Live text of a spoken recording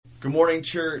Good morning,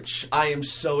 church. I am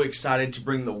so excited to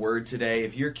bring the word today.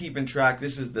 If you're keeping track,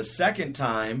 this is the second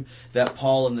time that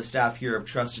Paul and the staff here have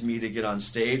trusted me to get on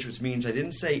stage, which means I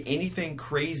didn't say anything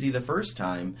crazy the first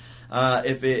time.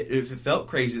 If it felt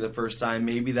crazy the first time,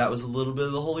 maybe that was a little bit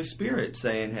of the Holy Spirit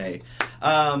saying, hey.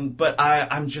 But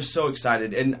I'm just so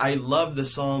excited, and I love the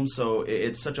Psalms, so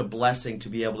it's such a blessing to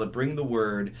be able to bring the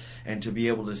word and to be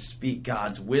able to speak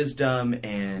God's wisdom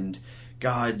and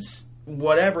God's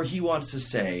whatever he wants to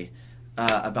say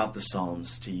about the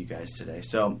Psalms to you guys today.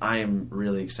 So I am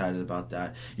really excited about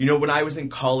that. You know, when I was in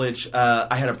college,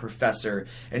 I had a professor,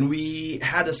 and we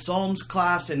had a Psalms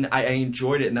class, and I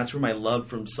enjoyed it, and that's where my love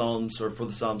for the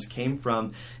Psalms came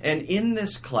from. And in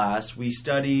this class, we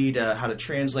studied how to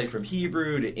translate from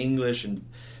Hebrew to English and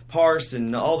parse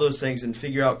and all those things and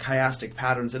figure out chiastic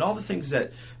patterns and all the things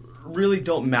that really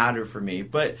don't matter for me.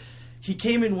 But he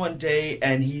came in one day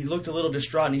and he looked a little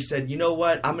distraught and he said, you know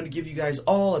what? I'm going to give you guys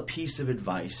all a piece of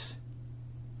advice.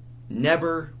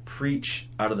 Never preach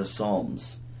out of the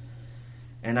Psalms.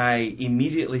 And I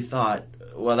immediately thought,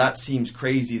 well, that seems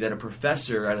crazy that a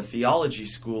professor at a theology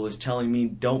school is telling me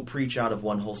don't preach out of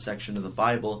one whole section of the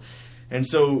Bible. And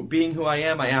so, being who I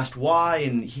am, I asked why,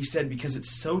 and he said because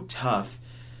it's so tough.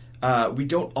 We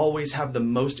don't always have the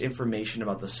most information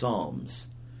about the Psalms.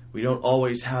 We don't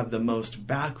always have the most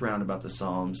background about the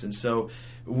Psalms. And so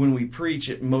when we preach,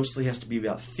 it mostly has to be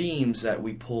about themes that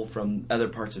we pull from other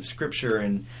parts of Scripture.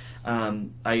 And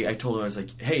I told him, I was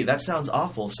like, hey, that sounds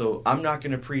awful, so I'm not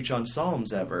going to preach on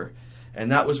Psalms ever.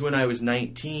 And that was when I was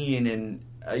 19. And,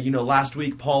 last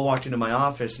week Paul walked into my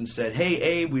office and said, hey,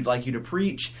 Abe, we'd like you to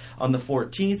preach on the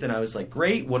 14th. And I was like,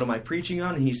 great, what am I preaching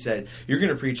on? And he said, you're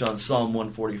going to preach on Psalm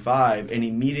 145. And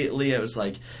immediately I was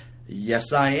like,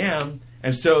 yes, I am.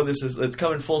 And so it's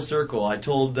coming full circle. I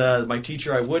told my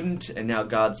teacher I wouldn't, and now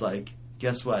God's like,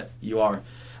 guess what? You are.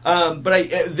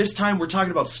 But this time we're talking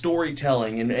about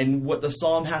storytelling and what the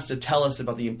Psalm has to tell us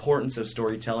about the importance of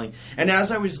storytelling. And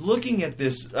as I was looking at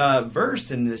this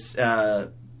verse in this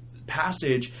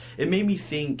passage, it made me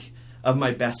think of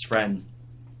my best friend.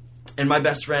 And my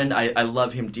best friend, I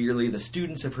love him dearly. The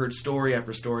students have heard story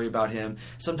after story about him.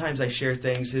 Sometimes I share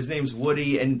things. His name's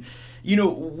Woody, and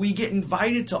we get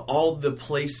invited to all the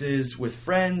places with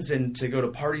friends and to go to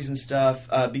parties and stuff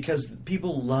because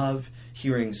people love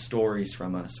hearing stories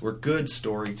from us. We're good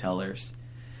storytellers.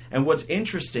 And what's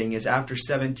interesting is after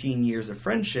 17 years of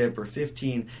friendship, or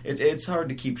 15, it's hard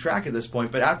to keep track at this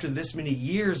point, but after this many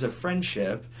years of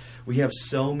friendship, we have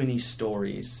so many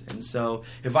stories. And so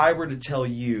if I were to tell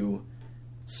you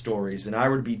stories, and I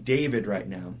were to be David right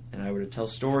now, and I were to tell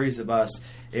stories of us,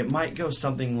 it might go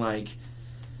something like,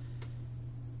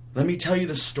 let me tell you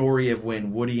the story of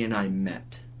when Woody and I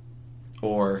met.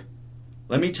 Or,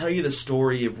 let me tell you the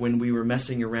story of when we were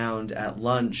messing around at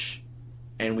lunch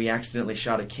and we accidentally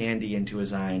shot a candy into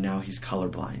his eye and now he's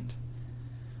colorblind.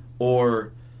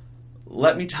 Or,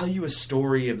 let me tell you a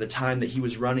story of the time that he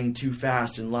was running too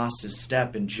fast and lost his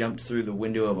step and jumped through the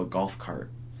window of a golf cart.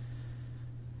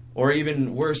 Or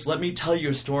even worse, let me tell you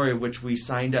a story of which we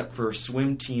signed up for a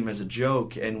swim team as a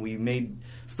joke and we made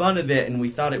fun of it and we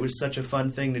thought it was such a fun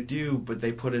thing to do, but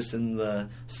they put us in the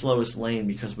slowest lane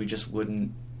because we just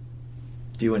wouldn't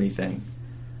do anything.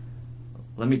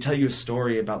 Let me tell you a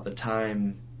story about the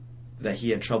time that he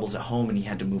had troubles at home and he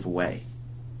had to move away.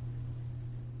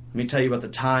 Let me tell you about the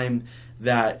time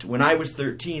that when I was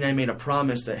 13, I made a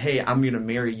promise that, hey, I'm going to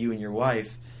marry you and your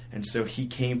wife. And so he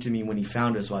came to me when he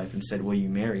found his wife and said, will you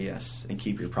marry us and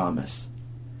keep your promise?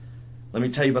 Let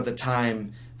me tell you about the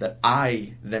time that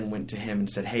I then went to him and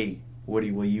said, hey,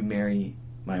 Woody, will you marry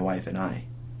my wife and I?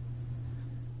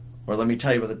 Or let me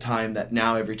tell you about the time that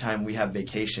now every time we have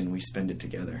vacation, we spend it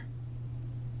together.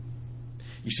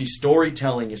 You see,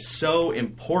 storytelling is so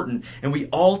important, and we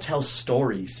all tell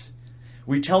stories.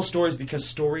 We tell stories because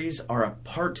stories are a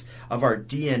part of our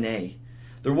DNA.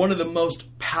 They're one of the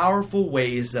most powerful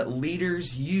ways that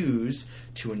leaders use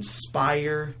to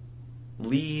inspire,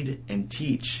 lead, and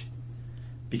teach.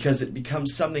 Because it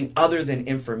becomes something other than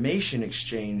information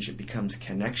exchange, it becomes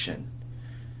connection.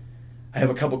 I have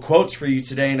a couple quotes for you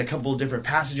today and a couple of different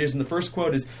passages. And the first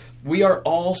quote is, we are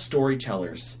all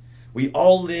storytellers. We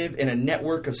all live in a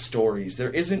network of stories. There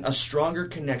isn't a stronger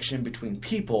connection between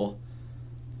people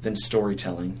than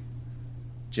storytelling.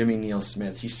 Jimmy Neal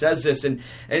Smith. He says this,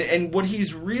 and what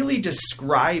he's really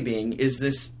describing is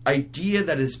this idea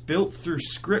that is built through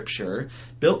Scripture,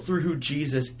 built through who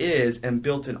Jesus is, and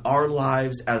built in our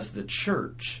lives as the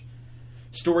church.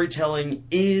 Storytelling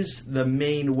is the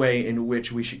main way in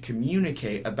which we should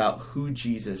communicate about who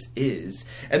Jesus is.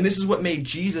 And this is what made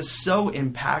Jesus so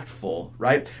impactful,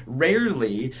 right?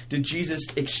 Rarely did Jesus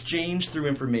exchange through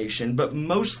information, but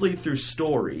mostly through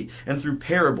story and through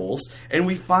parables. And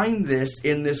we find this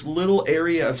in this little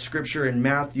area of scripture in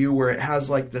Matthew where it has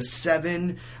like the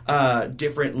 7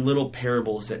 different little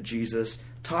parables that Jesus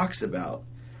talks about.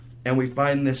 And we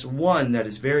find this one that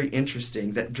is very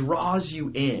interesting that draws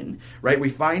you in, right? We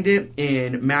find it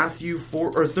in Matthew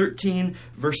 13,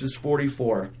 verses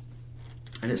 44.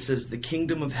 And it says, "The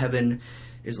kingdom of heaven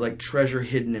is like treasure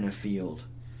hidden in a field,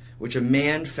 which a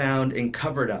man found and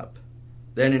covered up.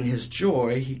 Then in his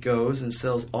joy, he goes and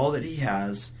sells all that he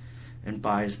has and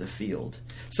buys the field."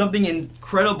 Something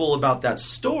incredible about that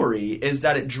story is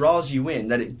that it draws you in,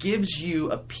 that it gives you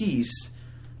a piece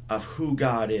of who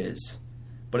God is.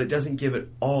 But it doesn't give it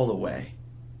all away.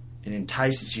 It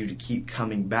entices you to keep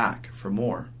coming back for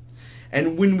more.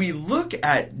 And when we look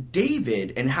at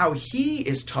David and how he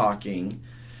is talking,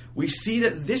 we see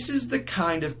that this is the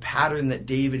kind of pattern that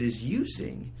David is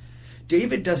using.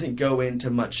 David doesn't go into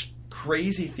much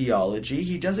crazy theology.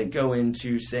 He doesn't go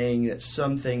into saying that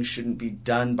some things shouldn't be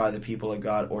done by the people of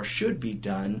God or should be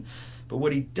done. But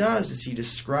what he does is he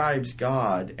describes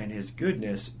God and his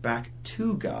goodness back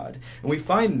to God. And we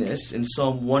find this in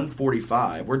Psalm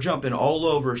 145. We're jumping all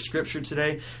over scripture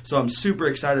today, so I'm super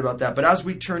excited about that. But as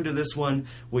we turn to this one,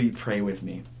 will you pray with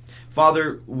me?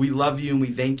 Father, we love you and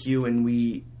we thank you and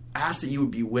we ask that you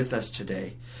would be with us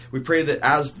today. We pray that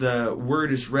as the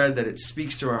word is read, that it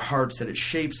speaks to our hearts, that it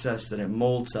shapes us, that it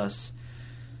molds us,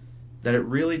 that it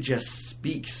really just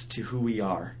speaks to who we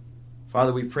are.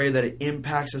 Father, we pray that it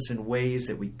impacts us in ways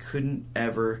that we couldn't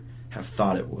ever have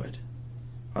thought it would.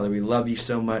 Father, we love you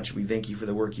so much. We thank you for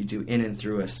the work you do in and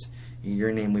through us. In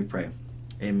your name we pray.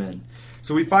 Amen.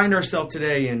 So we find ourselves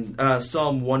today in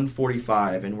Psalm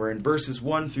 145, and we're in verses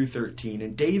 1 through 13.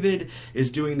 And David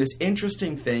is doing this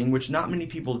interesting thing, which not many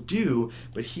people do,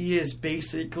 but he is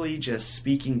basically just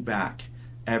speaking back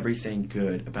everything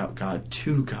good about God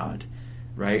to God,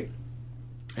 right?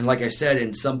 And like I said,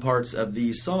 in some parts of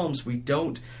these Psalms, we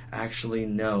don't actually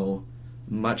know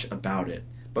much about it.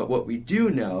 But what we do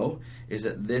know is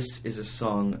that this is a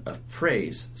song of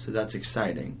praise. So that's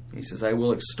exciting. He says, "I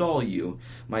will extol you,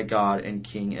 my God and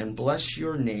King, and bless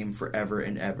your name forever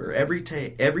and ever. Every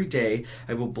day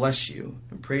I will bless you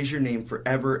and praise your name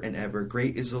forever and ever.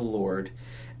 Great is the Lord,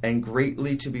 and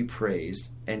greatly to be praised,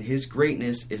 and his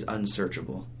greatness is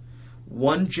unsearchable.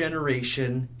 One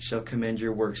generation shall commend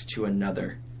your works to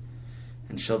another,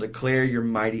 and shall declare your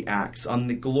mighty acts. On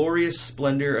the glorious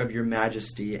splendor of your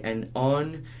majesty, and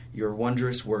on your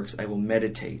wondrous works I will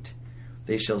meditate.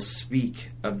 They shall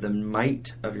speak of the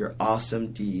might of your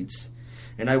awesome deeds,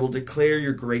 and I will declare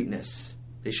your greatness.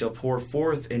 They shall pour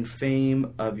forth in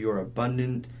fame of your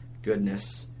abundant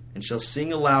goodness, and shall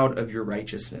sing aloud of your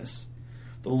righteousness.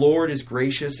 The Lord is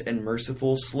gracious and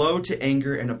merciful, slow to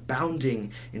anger, and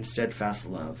abounding in steadfast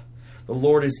love. The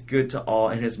Lord is good to all,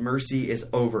 and his mercy is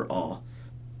over all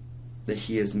that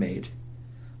he has made.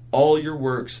 All your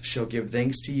works shall give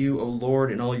thanks to you, O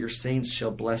Lord, and all your saints shall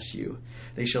bless you.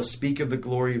 They shall speak of the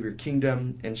glory of your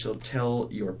kingdom, and shall tell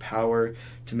your power,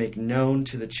 to make known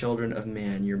to the children of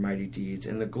man your mighty deeds,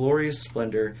 and the glorious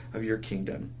splendor of your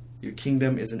kingdom. Your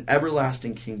kingdom is an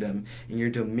everlasting kingdom, and your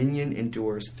dominion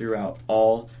endures throughout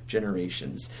all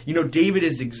generations." You know, David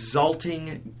is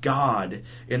exalting God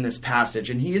in this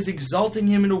passage, and he is exalting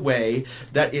him in a way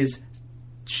that is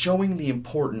showing the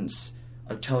importance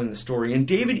of telling the story. And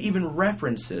David even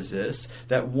references this,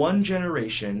 that one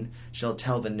generation shall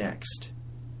tell the next.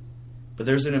 But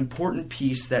there's an important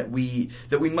piece that we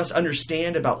must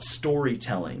understand about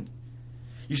storytelling.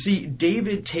 You see,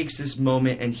 David takes this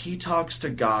moment and he talks to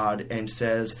God and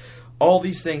says all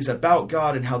these things about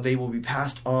God and how they will be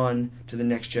passed on to the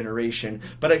next generation.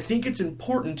 But I think it's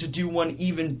important to do one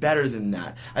even better than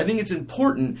that. I think it's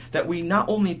important that we not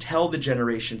only tell the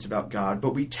generations about God,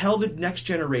 but we tell the next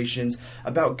generations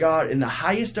about God in the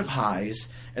highest of highs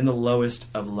and the lowest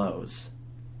of lows.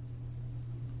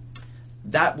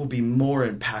 That will be more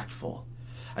impactful.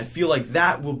 I feel like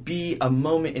that will be a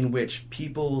moment in which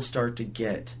people will start to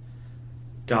get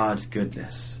God's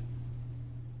goodness.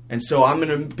 And so I'm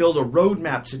going to build a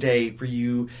roadmap today for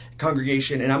you,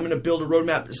 congregation, and I'm going to build a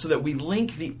roadmap so that we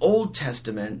link the Old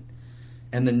Testament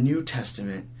and the New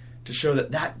Testament to show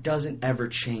that that doesn't ever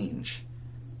change.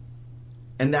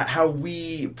 And that how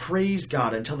we praise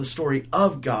God and tell the story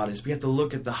of God is we have to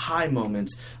look at the high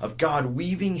moments of God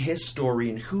weaving his story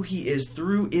and who he is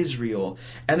through Israel,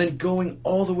 and then going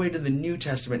all the way to the New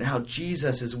Testament and how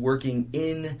Jesus is working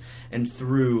in and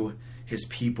through his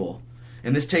people.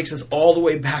 And this takes us all the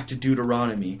way back to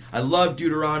Deuteronomy. I love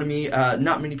Deuteronomy.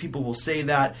 Not many people will say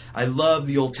that. I love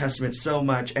the Old Testament so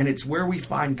much. And it's where we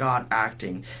find God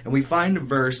acting. And we find a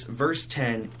verse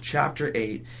 10, chapter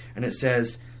 8. And it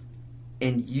says,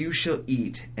 "And you shall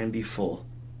eat and be full.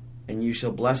 And you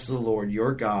shall bless the Lord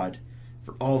your God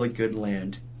for all the good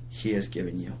land he has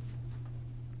given you."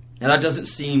 Now that doesn't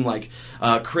seem like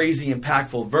a crazy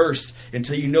impactful verse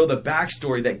until you know the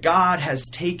backstory that God has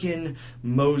taken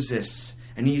Moses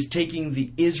and he's taking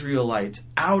the Israelites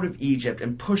out of Egypt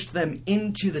and pushed them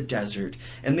into the desert.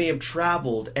 And they have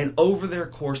traveled, and over their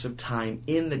course of time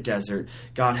in the desert,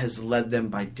 God has led them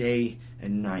by day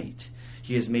and night.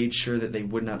 He has made sure that they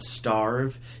would not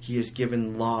starve. He has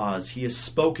given laws. He has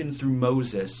spoken through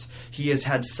Moses. He has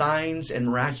had signs and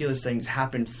miraculous things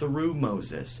happen through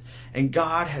Moses. And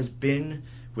God has been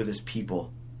with his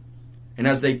people. And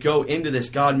as they go into this,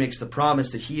 God makes the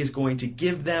promise that he is going to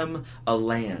give them a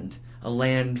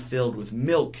land filled with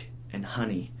milk and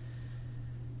honey.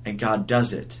 And God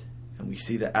does it. And we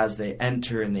see that as they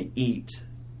enter and they eat,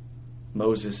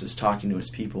 Moses is talking to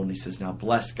his people and he says, "Now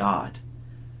bless God."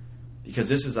 Because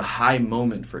this is a high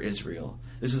moment for Israel.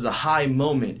 This is a high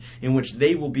moment in which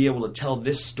they will be able to tell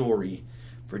this story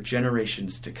for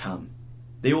generations to come.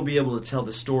 They will be able to tell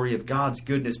the story of God's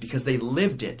goodness because they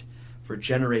lived it for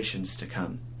generations to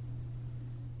come.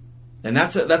 And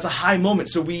that's a high moment.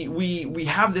 So we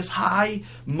have this high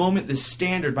moment, this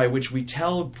standard by which we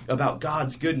tell about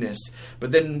God's goodness.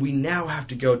 But then we now have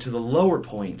to go to the lower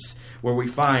points where we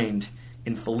find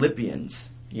in Philippians.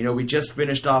 You know, we just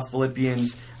finished off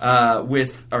Philippians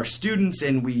with our students,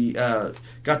 and we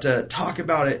got to talk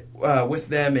about it with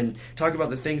them and talk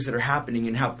about the things that are happening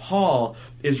and how Paul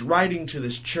is writing to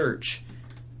this church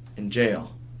in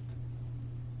jail.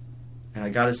 And I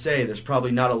got to say, there's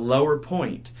probably not a lower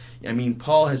point. I mean,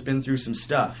 Paul has been through some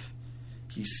stuff.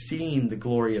 He's seen the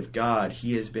glory of God.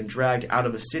 He has been dragged out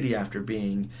of a city after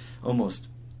being almost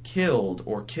killed,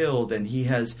 and he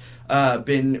has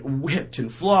been whipped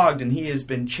and flogged, and he has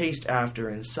been chased after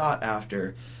and sought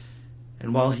after.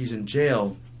 And while he's in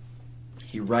jail,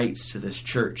 he writes to this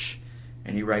church,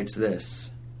 and he writes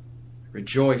this: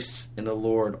 "Rejoice in the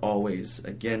Lord always.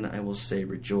 Again, I will say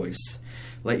rejoice.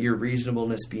 Let your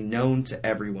reasonableness be known to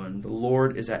everyone. The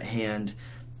Lord is at hand.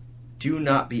 Do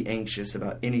not be anxious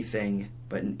about anything,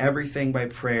 but in everything by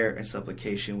prayer and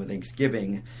supplication with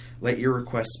thanksgiving, let your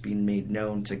requests be made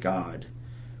known to God.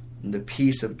 And the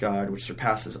peace of God, which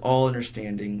surpasses all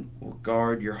understanding, will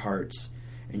guard your hearts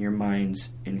and your minds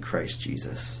in Christ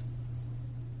Jesus."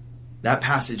 That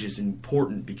passage is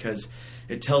important because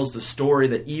it tells the story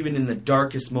that even in the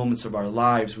darkest moments of our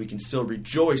lives, we can still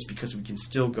rejoice because we can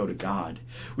still go to God.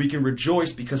 We can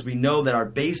rejoice because we know that our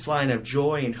baseline of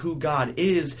joy and who God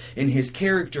is, in his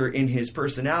character, in his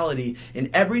personality, in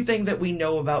everything that we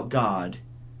know about God,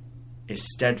 is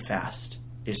steadfast,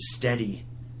 is steady,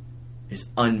 is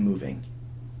unmoving.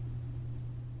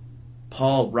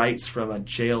 Paul writes from a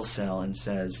jail cell and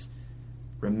says,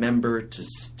 "Remember to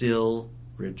still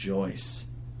rejoice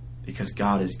because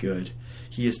God is good."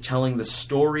 He is telling the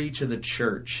story to the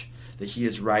church that he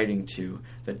is writing to,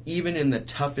 that even in the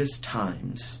toughest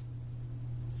times,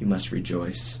 you must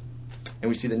rejoice. And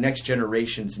we see the next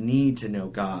generations need to know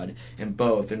God in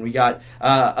both. And we got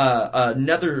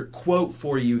another quote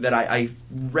for you that I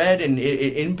read, and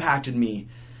it impacted me.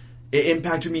 It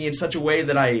impacted me in such a way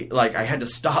that I had to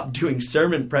stop doing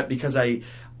sermon prep because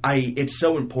it's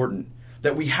so important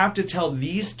that we have to tell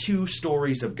these two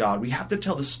stories of God. We have to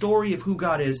tell the story of who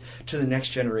God is to the next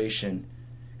generation.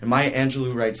 And Maya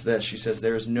Angelou writes this. She says,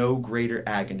 "There is no greater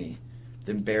agony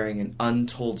than bearing an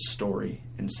untold story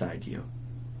inside you."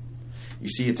 You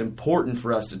see, it's important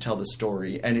for us to tell the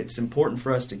story, and it's important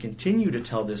for us to continue to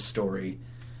tell this story.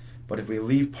 But if we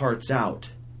leave parts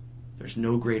out, there's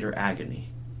no greater agony.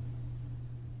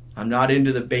 I'm not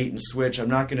into the bait and switch. I'm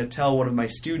not going to tell one of my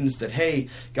students that, hey,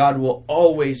 God will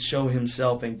always show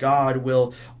himself and God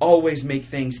will always make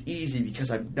things easy, because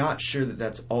I'm not sure that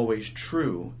that's always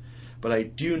true. But I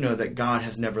do know that God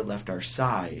has never left our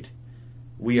side.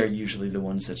 We are usually the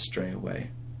ones that stray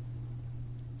away.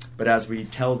 But as we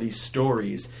tell these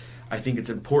stories, I think it's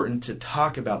important to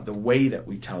talk about the way that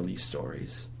we tell these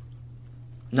stories.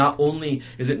 Not only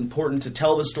is it important to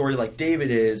tell the story like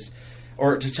David is,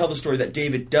 or to tell the story that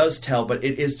David does tell, but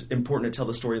it is important to tell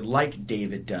the story like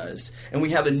David does. And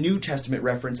we have a New Testament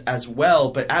reference as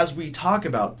well, but as we talk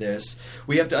about this,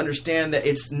 we have to understand that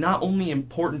it's not only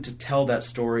important to tell that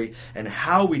story and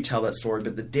how we tell that story,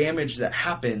 but the damage that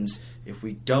happens if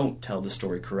we don't tell the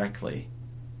story correctly.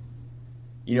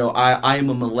 You know, I am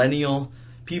a millennial.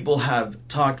 People have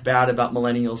talked bad about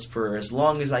millennials for as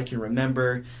long as I can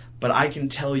remember, but I can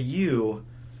tell you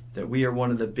that we are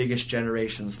one of the biggest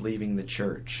generations leaving the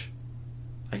church.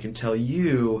 I can tell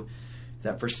you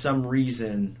that for some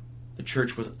reason the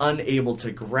church was unable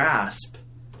to grasp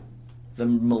the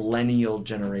millennial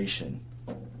generation.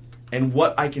 And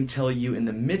what I can tell you in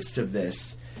the midst of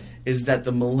this is that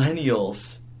the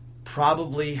millennials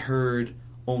probably heard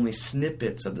only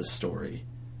snippets of the story,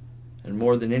 and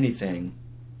more than anything,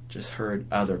 just heard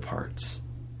other parts.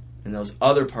 And those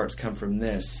other parts come from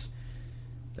this,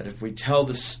 that if we tell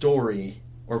the story,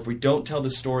 or if we don't tell the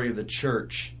story of the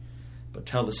church, but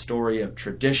tell the story of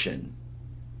tradition,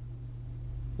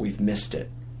 we've missed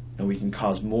it, and we can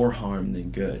cause more harm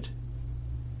than good.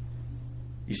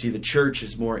 You see, the church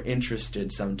is more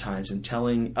interested sometimes in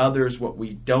telling others what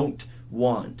we don't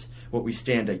want, what we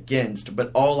stand against.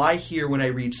 But all I hear when I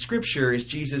read Scripture is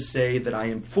Jesus say that I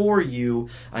am for you,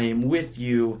 I am with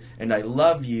you, and I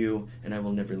love you, and I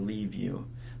will never leave you.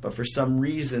 But for some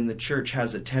reason, the church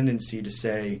has a tendency to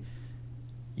say,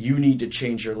 you need to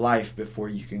change your life before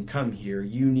you can come here.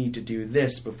 You need to do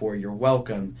this before you're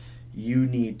welcome. You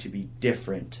need to be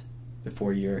different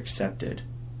before you're accepted.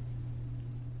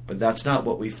 But that's not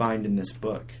what we find in this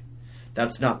book.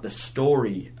 That's not the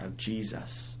story of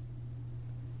Jesus.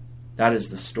 That is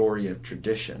the story of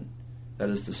tradition. That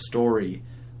is the story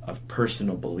of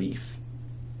personal belief.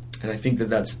 And I think that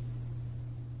that's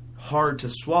hard to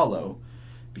swallow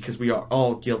because we are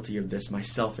all guilty of this,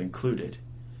 myself included.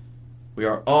 We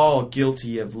are all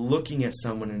guilty of looking at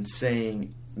someone and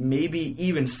saying, maybe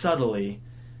even subtly,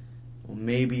 well,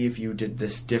 maybe if you did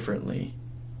this differently,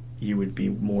 you would be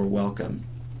more welcome.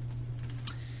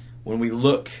 When we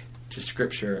look to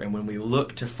Scripture and when we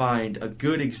look to find a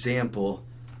good example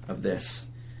of this,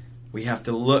 we have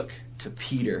to look to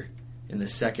Peter in the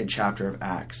 2nd chapter of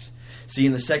Acts. See,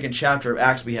 in the 2nd chapter of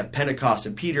Acts, we have Pentecost,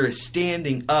 and Peter is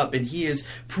standing up and he is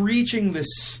preaching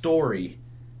this story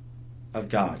of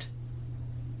God.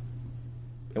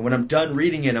 And when I'm done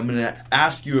reading it, I'm going to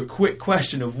ask you a quick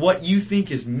question of what you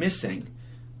think is missing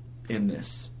in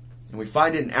this. And we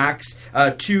find it in Acts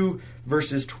 2,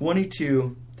 verses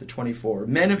 22 to 24.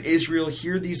 Men of Israel,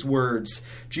 hear these words.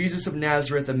 Jesus of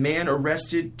Nazareth, a man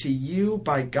arrested to you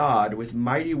by God with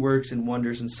mighty works and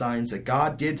wonders and signs that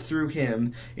God did through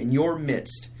him in your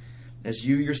midst. As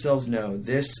you yourselves know,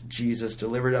 this Jesus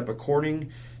delivered up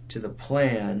according to the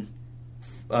plan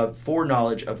of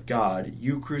foreknowledge of God,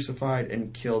 you crucified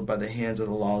and killed by the hands of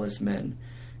the lawless men.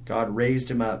 God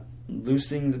raised him up,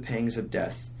 loosing the pangs of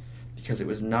death, because it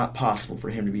was not possible for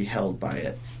him to be held by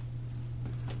it.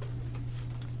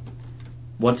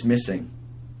 What's missing?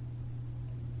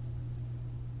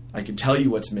 I can tell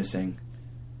you what's missing.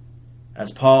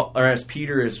 As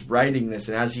Peter is writing this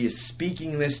and as he is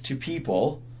speaking this to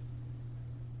people,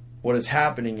 what is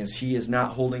happening is he is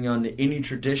not holding on to any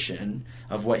tradition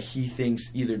of what he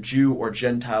thinks either Jew or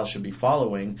Gentile should be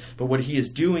following, but what he is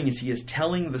doing is he is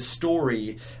telling the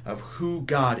story of who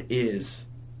God is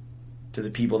to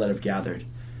the people that have gathered.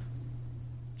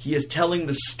 He is telling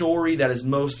the story that is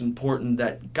most important,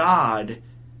 that God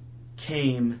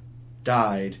came,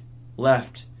 died,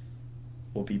 left,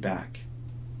 will be back.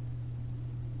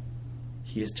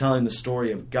 He is telling the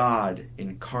story of God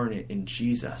incarnate in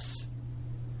Jesus,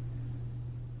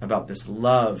 about this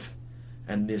love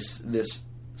and this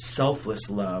selfless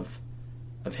love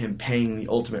of him paying the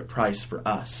ultimate price for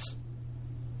us.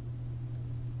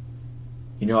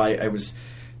 You know, I was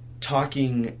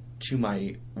talking to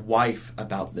my wife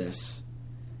about this,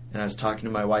 and I was talking to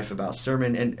my wife about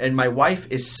sermon, and my wife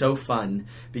is so fun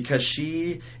because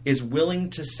she is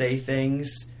willing to say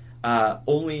things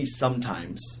only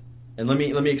sometimes. And let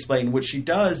me explain. What she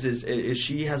does is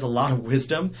she has a lot of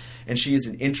wisdom, and she is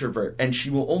an introvert, and she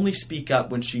will only speak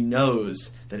up when she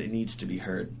knows that it needs to be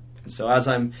heard. And so as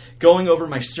I'm going over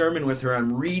my sermon with her,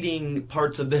 I'm reading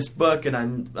parts of this book, and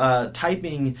I'm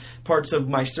typing parts of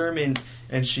my sermon,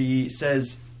 and she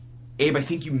says, Abe, I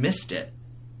think you missed it.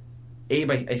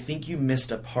 Abe, I think you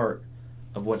missed a part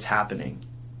of what's happening.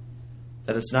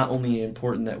 That it's not only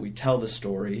important that we tell the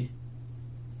story,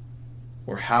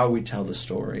 or how we tell the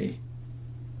story,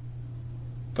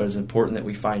 but it's important that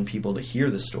we find people to hear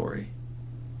the story.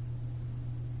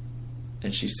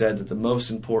 And she said that the most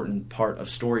important part of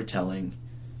storytelling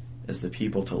is the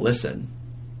people to listen.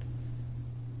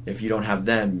 If you don't have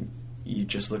them, you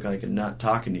just look like a nut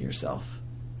talking to yourself.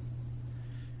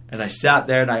 And I sat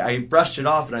there and I brushed it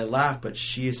off and I laughed, but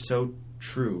she is so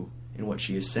true in what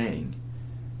she is saying.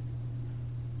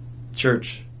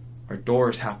 Church, our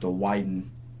doors have to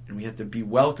widen. And we have to be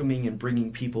welcoming and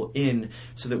bringing people in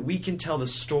so that we can tell the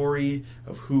story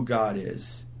of who God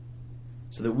is.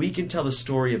 so that we can tell the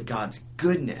story of God's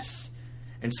goodness,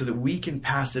 and so that we can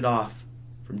pass it off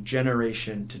from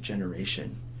generation to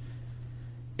generation.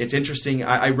 It's interesting,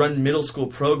 I run middle school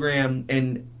program,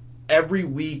 and every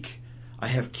week I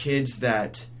have kids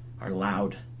that are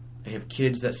loud. I have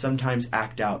kids that sometimes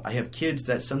act out. I have kids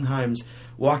that sometimes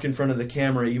walk in front of the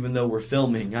camera even though we're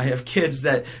filming. I have kids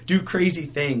that do crazy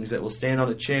things, that will stand on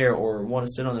a chair or want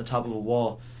to sit on the top of a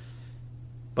wall.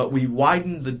 But we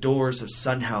widen the doors of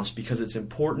Son House because it's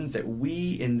important that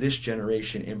we in this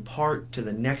generation impart to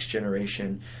the next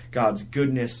generation God's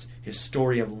goodness, His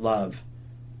story of love,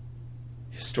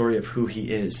 His story of who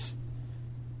He is.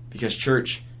 Because,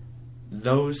 church,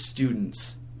 those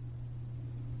students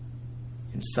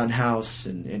in Son House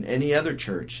and in any other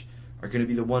church are going to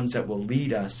be the ones that will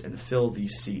lead us and fill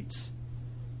these seats.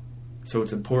 So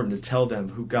it's important to tell them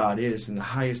who God is in the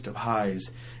highest of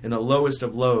highs, in the lowest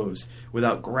of lows,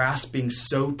 without grasping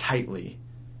so tightly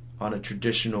on a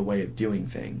traditional way of doing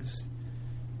things.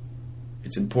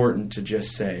 It's important to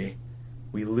just say,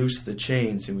 we loose the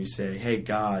chains and we say, hey,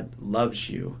 God loves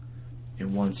you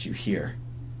and wants you here.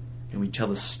 And we tell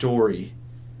the story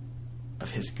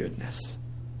of His goodness.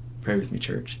 Pray with me,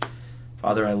 church.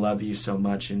 Father, I love you so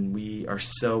much, and we are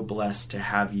so blessed to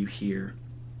have you here.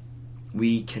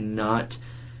 We cannot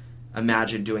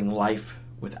imagine doing life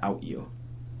without you.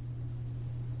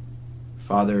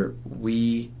 Father,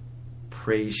 we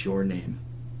praise your name.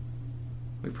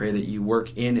 We pray that you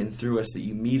work in and through us, that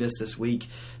you meet us this week,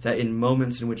 that in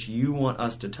moments in which you want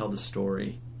us to tell the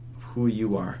story of who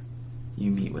you are,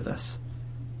 you meet with us.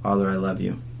 Father, I love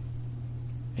you.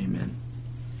 Amen.